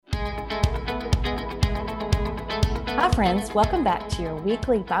Hi, friends. Welcome back to your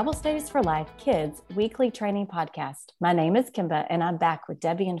weekly Bible Studies for Life Kids Weekly Training Podcast. My name is Kimba, and I'm back with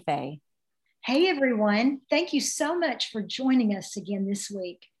Debbie and Faye. Hey, everyone. Thank you so much for joining us again this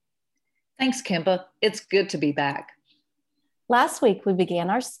week. Thanks, Kimba. It's good to be back. Last week, we began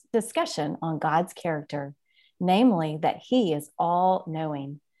our discussion on God's character, namely that He is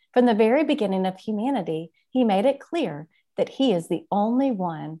all-knowing. From the very beginning of humanity, He made it clear that He is the only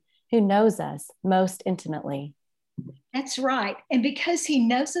one who knows us most intimately. That's right. And because He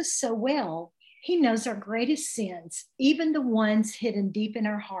knows us so well, He knows our greatest sins, even the ones hidden deep in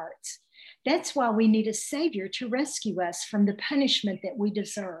our hearts. That's why we need a Savior to rescue us from the punishment that we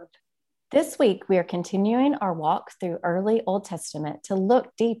deserve. This week, we are continuing our walk through early Old Testament to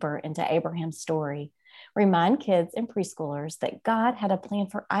look deeper into Abraham's story. Remind kids and preschoolers that God had a plan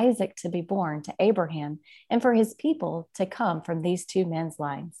for Isaac to be born to Abraham and for his people to come from these two men's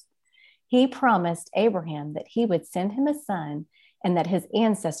lines. He promised Abraham that he would send him a son and that his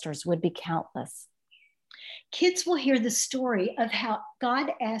ancestors would be countless. Kids will hear the story of how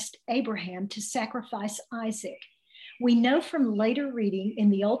God asked Abraham to sacrifice Isaac. We know from later reading in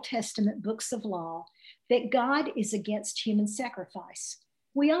the Old Testament books of law that God is against human sacrifice.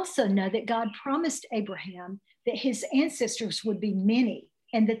 We also know that God promised Abraham that his ancestors would be many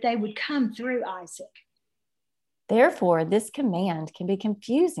and that they would come through Isaac. Therefore, this command can be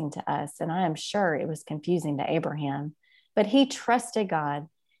confusing to us, and I am sure it was confusing to Abraham, but he trusted God.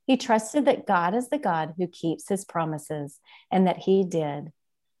 He trusted that God is the God who keeps his promises, and that he did.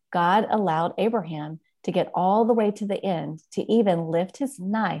 God allowed Abraham to get all the way to the end, to even lift his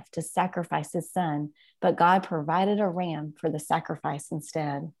knife to sacrifice his son, but God provided a ram for the sacrifice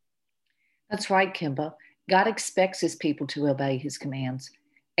instead. That's right, Kimba. God expects his people to obey his commands.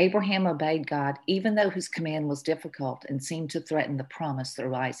 Abraham obeyed God even though his command was difficult and seemed to threaten the promise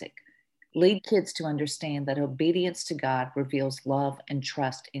through Isaac. Lead kids to understand that obedience to God reveals love and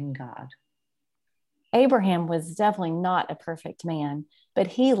trust in God. Abraham was definitely not a perfect man, but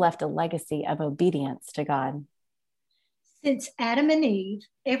he left a legacy of obedience to God. Since Adam and Eve,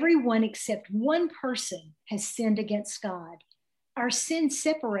 everyone except one person has sinned against God. Our sin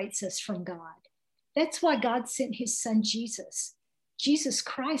separates us from God. That's why God sent his son Jesus. Jesus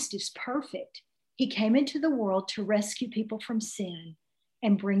Christ is perfect. He came into the world to rescue people from sin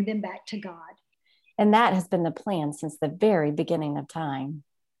and bring them back to God. And that has been the plan since the very beginning of time.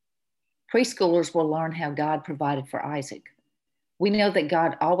 Preschoolers will learn how God provided for Isaac. We know that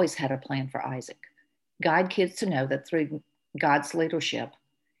God always had a plan for Isaac. Guide kids to know that through God's leadership,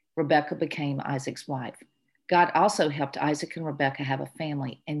 Rebekah became Isaac's wife. God also helped Isaac and Rebekah have a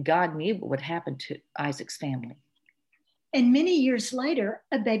family, and God knew what would happen to Isaac's family. And many years later,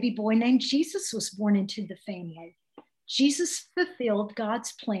 a baby boy named Jesus was born into the family. Jesus fulfilled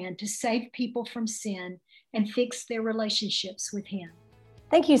God's plan to save people from sin and fix their relationships with him.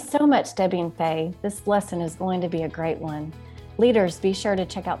 Thank you so much, Debbie and Faye. This lesson is going to be a great one. Leaders, be sure to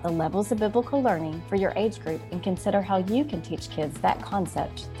check out the levels of biblical learning for your age group and consider how you can teach kids that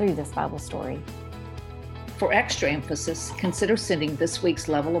concept through this Bible story. For extra emphasis, consider sending this week's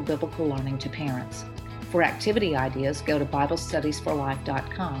level of biblical learning to parents. For activity ideas, go to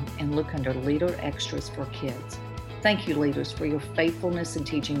BibleStudiesForLife.com and look under Leader Extras for Kids. Thank you, leaders, for your faithfulness in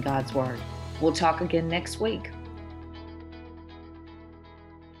teaching God's Word. We'll talk again next week.